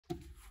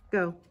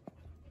Go.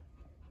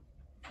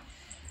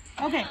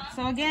 Okay,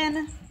 so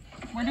again,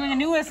 we're doing a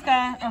new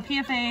ISCA or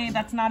PFA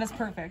that's not as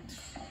perfect.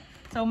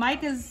 So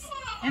Mike is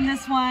in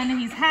this one.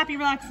 He's happy,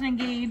 relaxed, and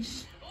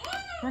engaged.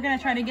 We're gonna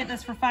try to get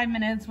this for 5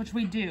 minutes, which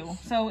we do.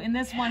 So in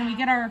this one, we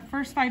get our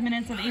first 5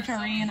 minutes of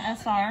HRE and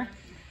SR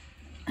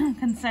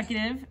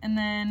consecutive, and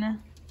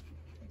then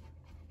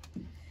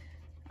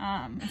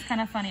it's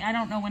kind of funny. I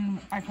don't know when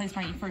I placed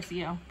my first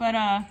EO, but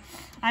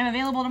I'm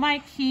available to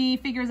Mike. He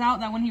figures out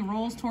that when he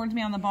rolls towards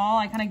me on the ball,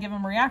 I kind of give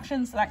him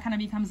reactions, so that kind of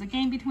becomes a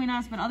game between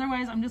us. But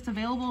otherwise, I'm just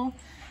available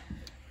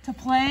to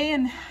play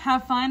and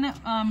have fun,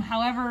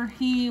 however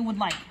he would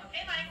like.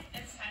 Okay, Mike,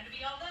 it's time to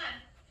be all done.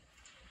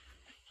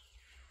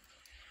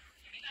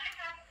 Give me the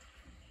iPad.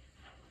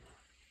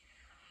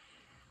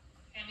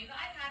 Hand me the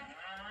iPad.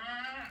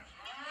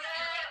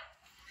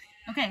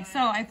 Okay,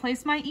 so I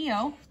placed my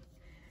EO,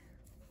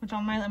 which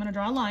I'm gonna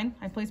draw a line.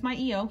 I placed my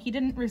EO. He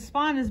didn't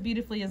respond as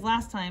beautifully as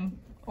last time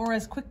or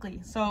as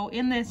quickly. So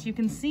in this, you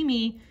can see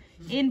me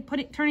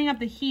turning up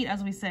the heat,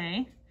 as we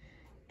say,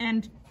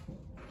 and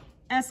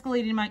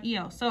escalating my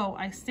EO. So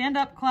I stand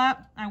up,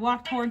 clap, I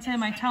walk towards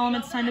him, I tell him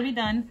it's time to be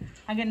done.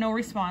 I get no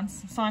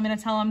response. So I'm gonna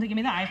tell him to give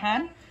me the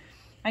iPad.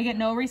 I get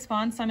no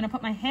response, so I'm gonna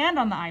put my hand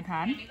on the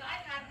iPad.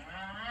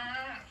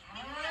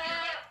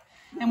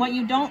 And what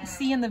you don't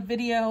see in the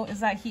video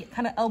is that he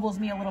kind of elbows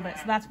me a little bit.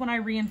 So that's when I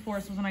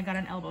reinforced, was when I got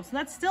an elbow. So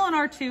that's still an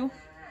R2,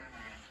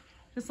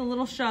 just a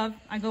little shove.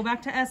 I go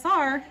back to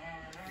SR,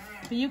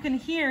 but you can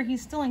hear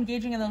he's still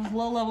engaging in those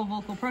low-level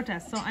vocal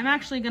protests. So I'm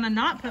actually gonna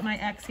not put my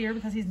X here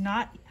because he's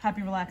not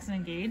happy, relaxed, and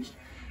engaged.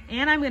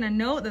 And I'm gonna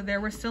note that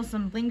there were still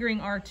some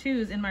lingering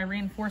R2s in my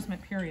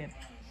reinforcement period.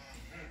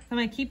 So I'm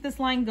gonna keep this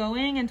line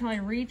going until I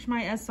reach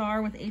my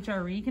SR with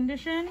HRE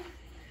condition.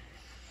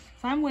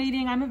 So I'm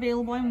waiting, I'm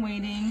available, I'm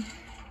waiting.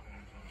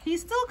 He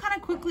still kind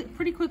of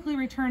pretty quickly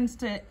returns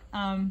to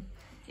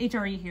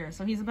HRE here.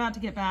 So he's about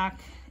to get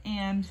back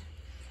and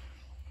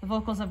the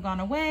vocals have gone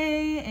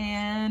away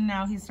and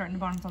now he's starting to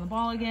bounce on the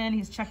ball again.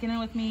 He's checking in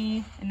with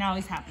me and now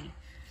he's happy.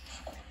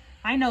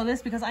 I know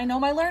this because I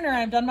know my learner.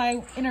 I've done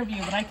my interview,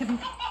 but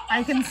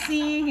I can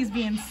see he's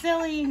being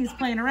silly. He's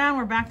playing around.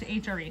 We're back to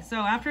HRE. So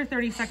after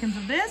 30 seconds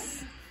of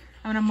this,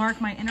 I'm gonna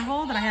mark my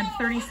interval that I had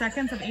 30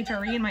 seconds of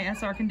HRE in my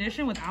SR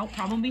condition without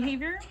problem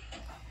behavior.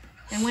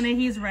 And when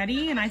he's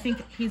ready, and I think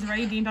he's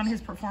ready deemed on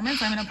his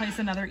performance, I'm gonna place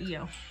another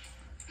EO.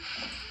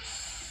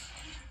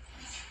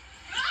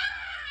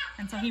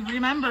 And so he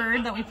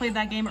remembered that we played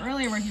that game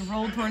earlier where he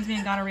rolled towards me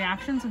and got a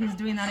reaction. So he's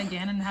doing that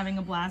again and having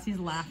a blast. He's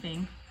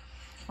laughing.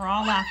 We're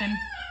all laughing.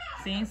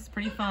 See, it's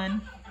pretty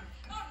fun.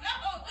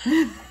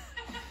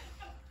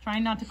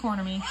 Trying not to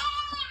corner me.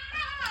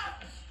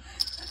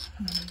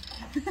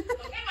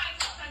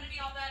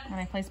 And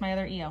I place my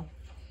other EO.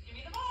 Give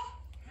me the ball.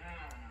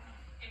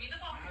 Give me the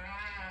ball.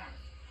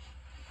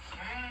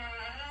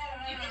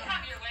 You can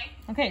have your way.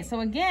 Okay, so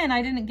again,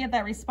 I didn't get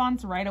that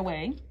response right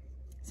away.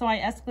 So I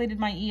escalated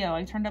my EO.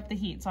 I turned up the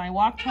heat. So I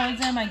walk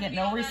towards him. I get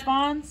no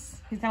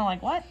response. He's kind of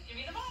like, what? Give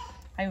me the ball.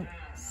 I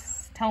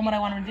tell him what I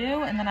want him to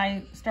do, and then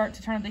I start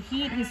to turn up the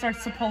heat. He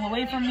starts to pull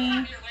away from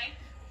me,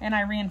 and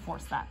I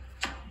reinforce that.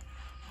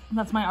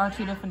 That's my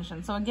R2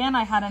 definition. So again,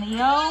 I had an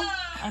EO.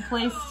 I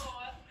placed,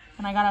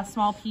 and I got a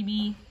small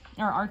PB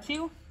or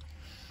R2.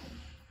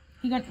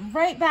 He got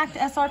right back to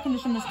SR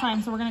condition this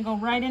time, so we're gonna go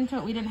right into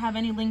it. We didn't have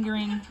any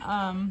lingering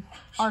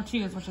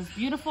R2s, which is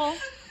beautiful.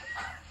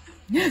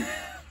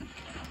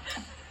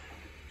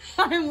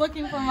 I'm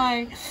looking for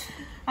my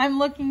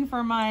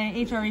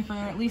HRE for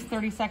at least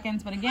 30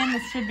 seconds, but again,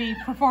 this should be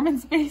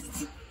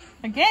performance-based.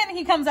 Again,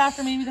 he comes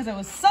after me because it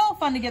was so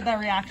fun to get that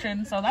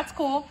reaction, so that's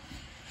cool.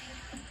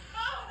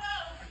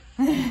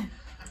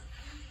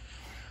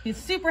 He's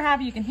super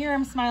happy. You can hear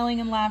him smiling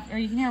and laugh, or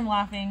you can hear him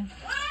laughing,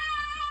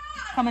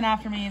 coming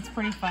after me. It's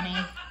pretty funny.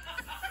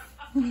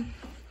 I'm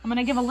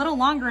gonna give a little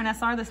longer in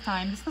SR this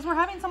time, just because we're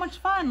having so much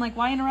fun. Like,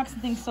 why interrupt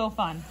something so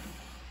fun?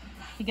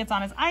 He gets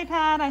on his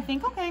iPad. I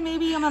think, okay,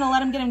 maybe I'm gonna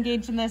let him get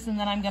engaged in this, and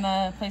then I'm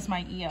gonna place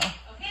my EO.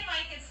 Okay,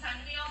 Mike, it's time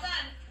to be all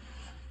done.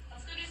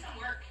 Let's go do some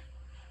work.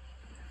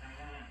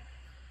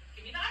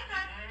 Give me the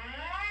iPad.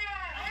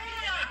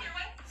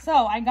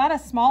 So I got a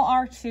small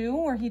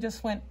R2 where he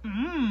just went,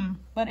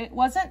 but it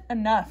wasn't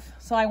enough.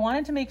 So I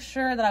wanted to make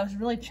sure that I was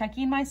really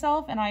checking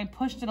myself, and I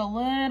pushed it a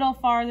little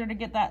farther to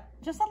get that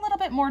just a little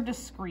bit more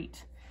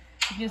discreet.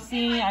 If you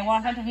see, I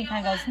walk up to him, he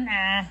kind of goes,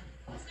 nah.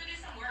 Let's go do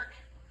some work.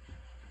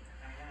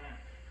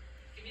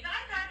 Give me the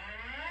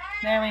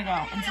iPad. There we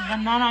go. And so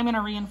then I'm going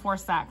to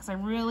reinforce that because I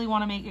really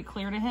want to make it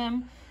clear to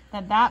him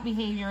that that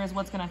behavior is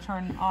what's going to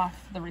turn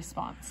off the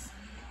response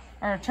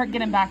or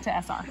get him back to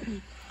SR.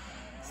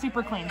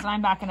 Super clean. So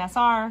I'm back in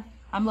SR.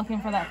 I'm looking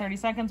for that 30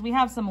 seconds. We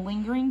have some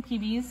lingering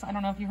PBs. I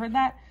don't know if you heard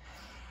that.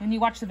 When you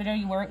watch the video,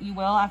 you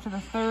will. After the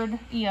third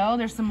EO,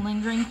 there's some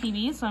lingering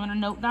PBs. So I'm going to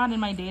note that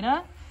in my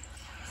data.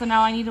 So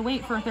now I need to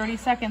wait for 30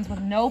 seconds with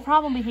no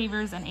problem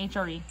behaviors and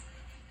HRE.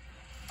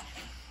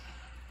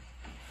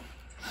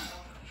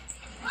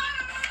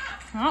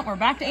 Oh, we're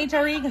back to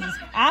HRE because it's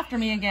after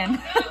me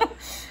again.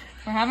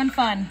 We're having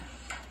fun.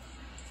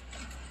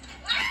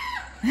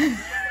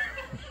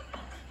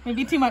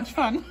 Maybe too much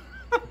fun.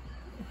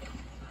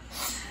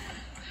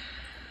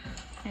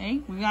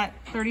 Okay, we've got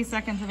 30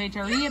 seconds of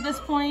HRE at this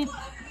point,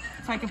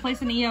 so I can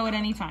place an EO at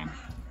any time.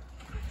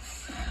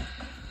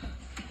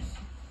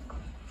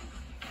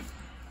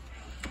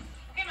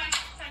 Okay, Mike,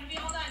 time to be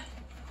all done.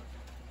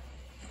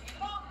 Give the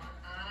ball.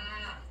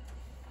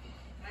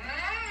 You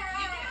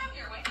can have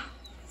your way.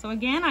 So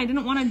again, I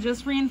didn't want to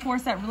just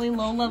reinforce that really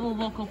low level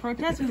vocal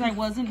protest because I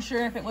wasn't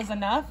sure if it was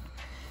enough.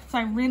 So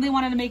I really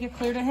wanted to make it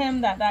clear to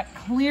him that that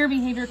clear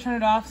behavior, turn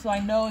it off, so I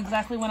know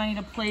exactly when I need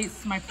to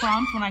place my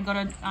prompt when I go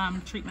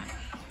to treatment.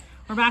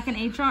 We're back in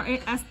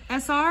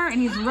SR,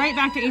 and he's right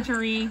back to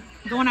HRE,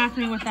 going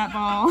after me with that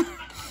ball,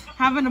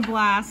 having a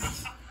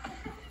blast.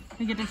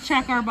 We get to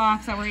check our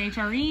box that we're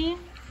HRE.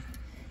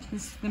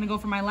 This is gonna go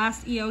for my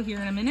last EO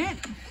here in a minute.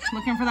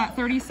 Looking for that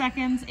 30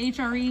 seconds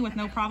HRE with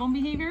no problem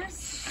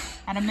behaviors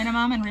at a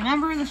minimum. And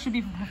remember, this should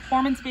be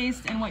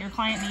performance-based and what your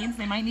client needs.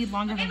 They might need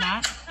longer than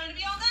that. Time to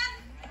be all done.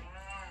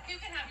 You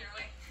can have your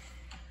way.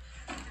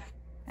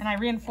 And I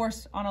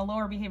reinforced on a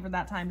lower behavior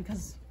that time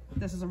because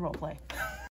this is a role play.